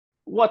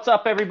What's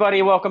up,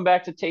 everybody? Welcome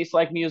back to Taste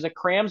Like Music.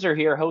 Crams are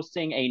here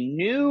hosting a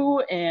new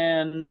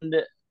and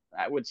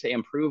I would say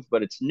improved,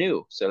 but it's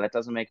new, so that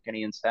doesn't make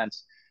any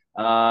sense.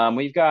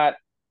 We've got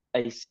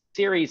a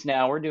series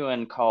now we're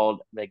doing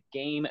called the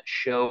Game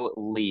Show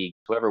League.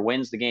 Whoever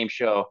wins the game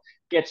show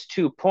gets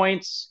 2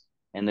 points,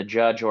 and the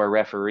judge or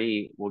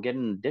referee will get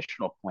an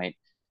additional point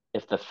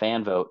if the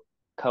fan vote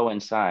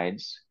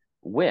coincides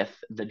with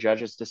the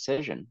judge's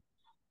decision.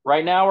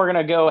 Right now, we're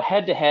going to go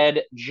head to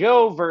head,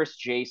 Joe versus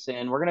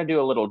Jason. We're going to do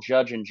a little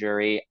judge and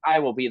jury. I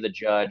will be the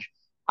judge.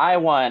 I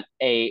want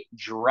a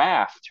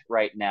draft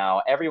right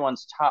now.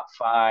 Everyone's top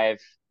five.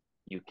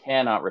 You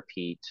cannot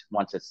repeat.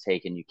 Once it's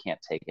taken, you can't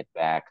take it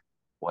back.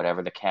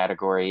 Whatever the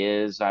category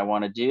is I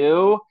want to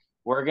do,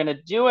 we're going to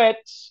do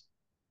it.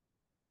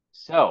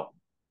 So,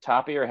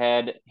 top of your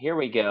head, here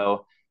we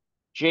go.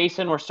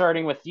 Jason, we're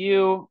starting with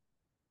you.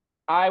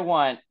 I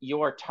want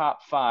your top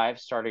five,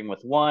 starting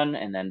with one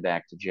and then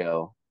back to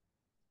Joe.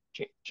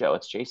 Joe,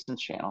 it's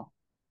Jason's channel.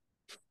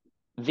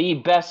 The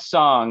best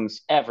songs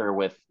ever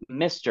with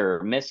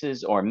Mr.,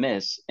 Mrs., or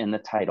Miss in the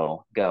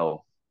title.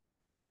 Go.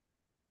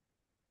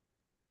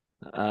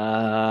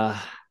 Uh,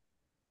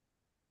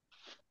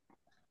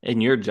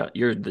 and you're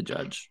the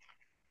judge.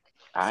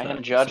 I So am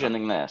so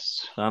judging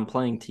this. so I'm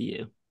playing to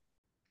you.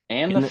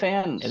 And the And it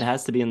fans.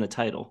 has to be in the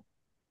title.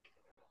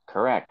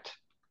 Correct.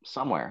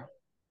 Somewhere.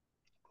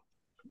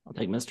 I'll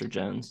take Mr.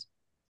 Jones.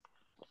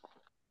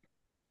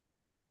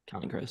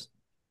 Counting Crows.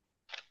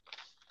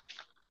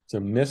 So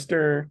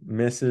Mr.,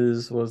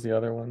 Mrs. was the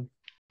other one.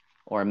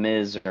 Or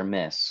Ms. or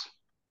Miss.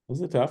 This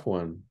is a tough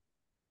one.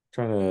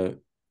 Trying to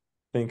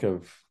think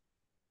of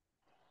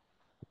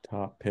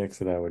top picks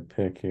that I would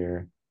pick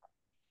here.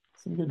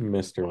 Some good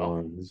Mr. Well,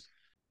 ones.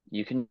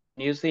 you can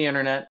use the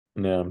internet.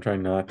 No, I'm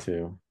trying not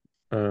to.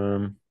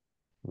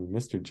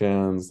 Mr.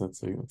 Jones,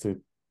 that's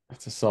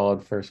a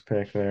solid first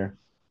pick there.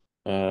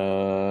 Is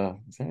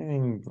there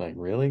anything like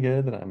really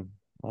good that I'm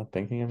not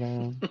thinking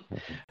about?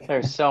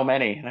 There's so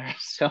many. There's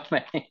so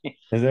many.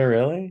 Is there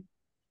really?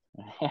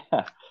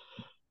 Yeah.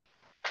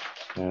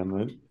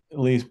 At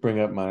least bring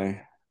up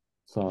my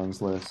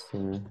songs list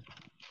here.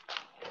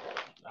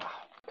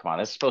 Come on,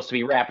 this is supposed to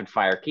be rapid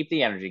fire. Keep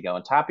the energy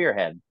going. Top of your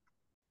head.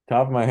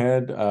 Top of my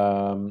head,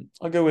 I'll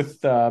go with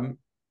Mr.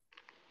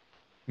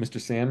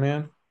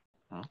 Sandman. Is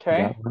that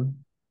Okay. one?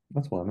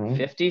 That's one, right?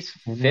 50s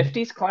Sandman?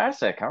 50s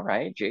classic. All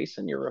right.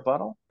 Jason, your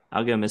rebuttal.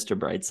 I'll go Mr.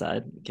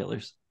 Brightside,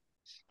 Killers.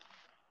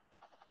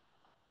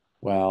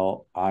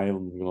 Well,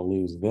 I'm gonna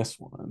lose this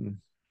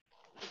one.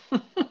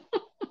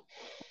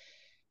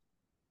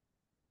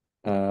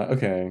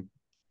 Okay,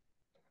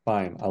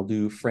 fine. I'll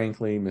do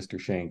Frankly, Mr.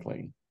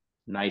 Shankly.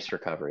 Nice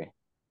recovery.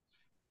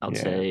 I'll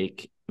Yeah.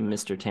 take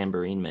Mr.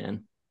 Tambourine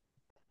Man.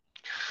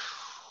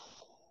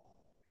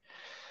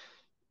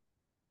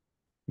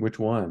 Which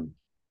one?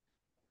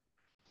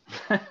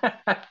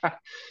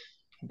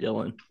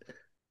 Dylan.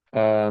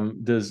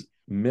 Does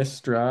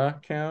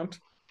Mistra count?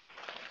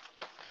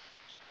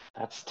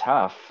 That's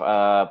tough.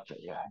 Yeah,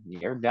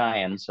 you're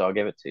dying, so I'll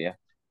give it to you.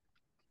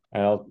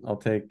 I'll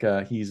take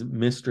he's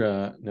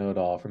Mistra Know It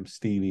All from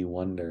Stevie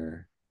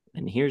Wonder.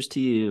 And here's to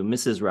you,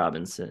 Mrs.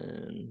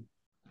 Robinson.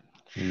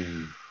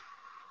 Hmm.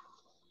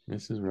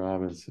 Mrs.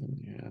 Robinson.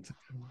 Yeah, that's a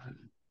good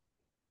one.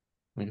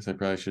 I guess I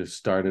probably should have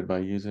started by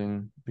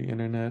using the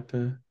internet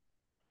to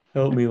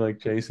help me like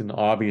Jason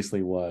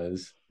obviously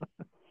was.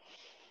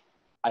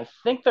 I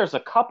think there's a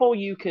couple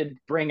you could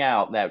bring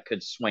out that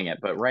could swing it,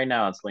 but right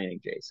now it's leaning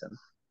Jason.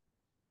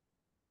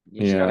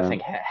 You just got to Yeah.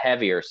 think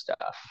heavier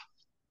stuff.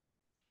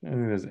 I don't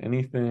think there's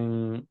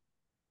anything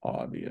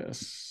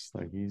obvious.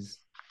 Like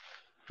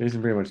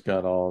Jason pretty much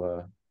got all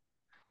the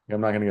I'm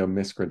not gonna go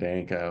Miss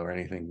Gradenko or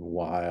anything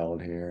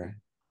wild here.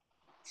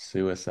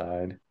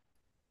 Suicide.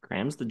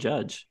 Graham's the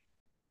judge.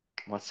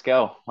 Let's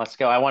go. Let's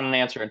go. I want an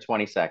answer in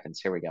 20 seconds.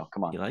 Here we go.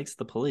 Come on. He likes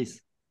the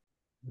police.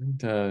 He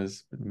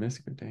does, but Miss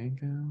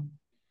Gradenko?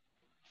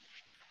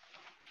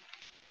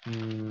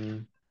 Hmm.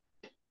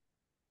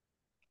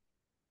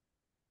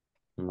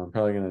 I'm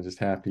probably gonna just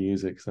have to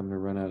use it because I'm gonna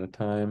run out of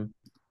time.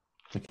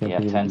 I You can't have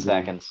think of 10 any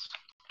seconds.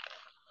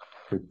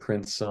 good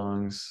Prince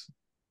songs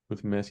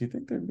with Miss. You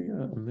think there'd be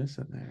a Miss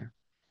in there?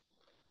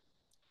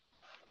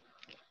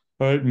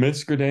 But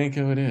Miss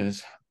Gradenko it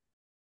is.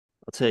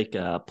 I'll take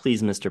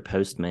Please Mr.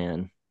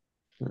 Postman.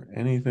 Is there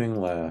anything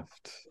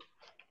left?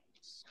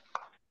 I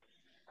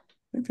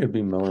think there'd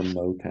be more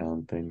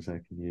Motown things I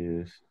could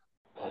use.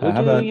 Who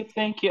How do about you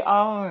think you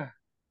are?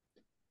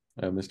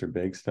 Mr.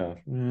 Big Stuff?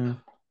 Yeah.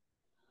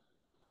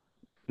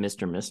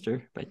 Mr.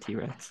 Mister by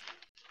T-Rex.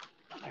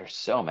 There's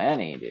so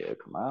many, dude.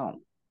 Come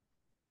on.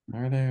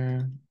 Are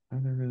there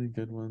really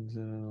good ones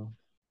though?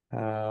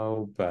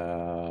 How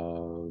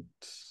about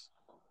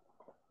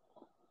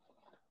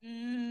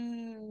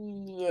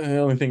the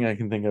only thing I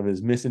can think of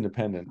is Miss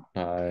Independent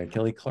by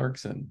Kelly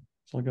Clarkson.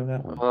 So I'll go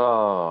that one.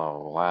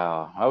 Oh,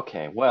 wow.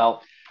 Okay.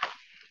 Well,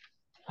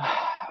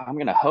 I'm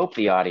gonna hope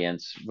the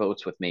audience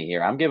votes with me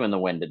here. I'm giving the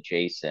win to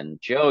Jason.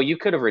 Joe, you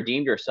could have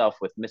redeemed yourself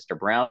with Mr.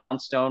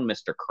 Brownstone,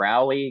 Mr.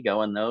 Crowley,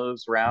 going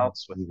those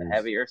routes with the Jeez.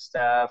 heavier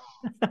stuff.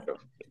 Could have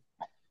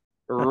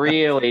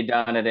really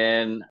done it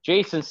in.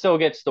 Jason still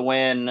gets the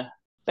win.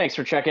 Thanks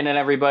for checking in,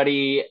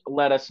 everybody.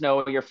 Let us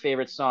know your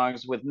favorite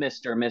songs with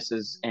Mr.,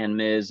 Mrs., and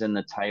Ms. in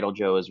the title.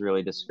 Joe is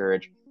really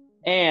discouraged.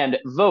 And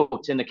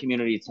vote in the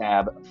community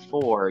tab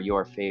for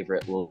your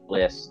favorite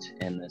list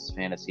in this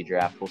fantasy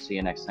draft. We'll see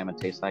you next time on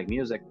Taste Like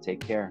Music.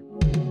 Take care.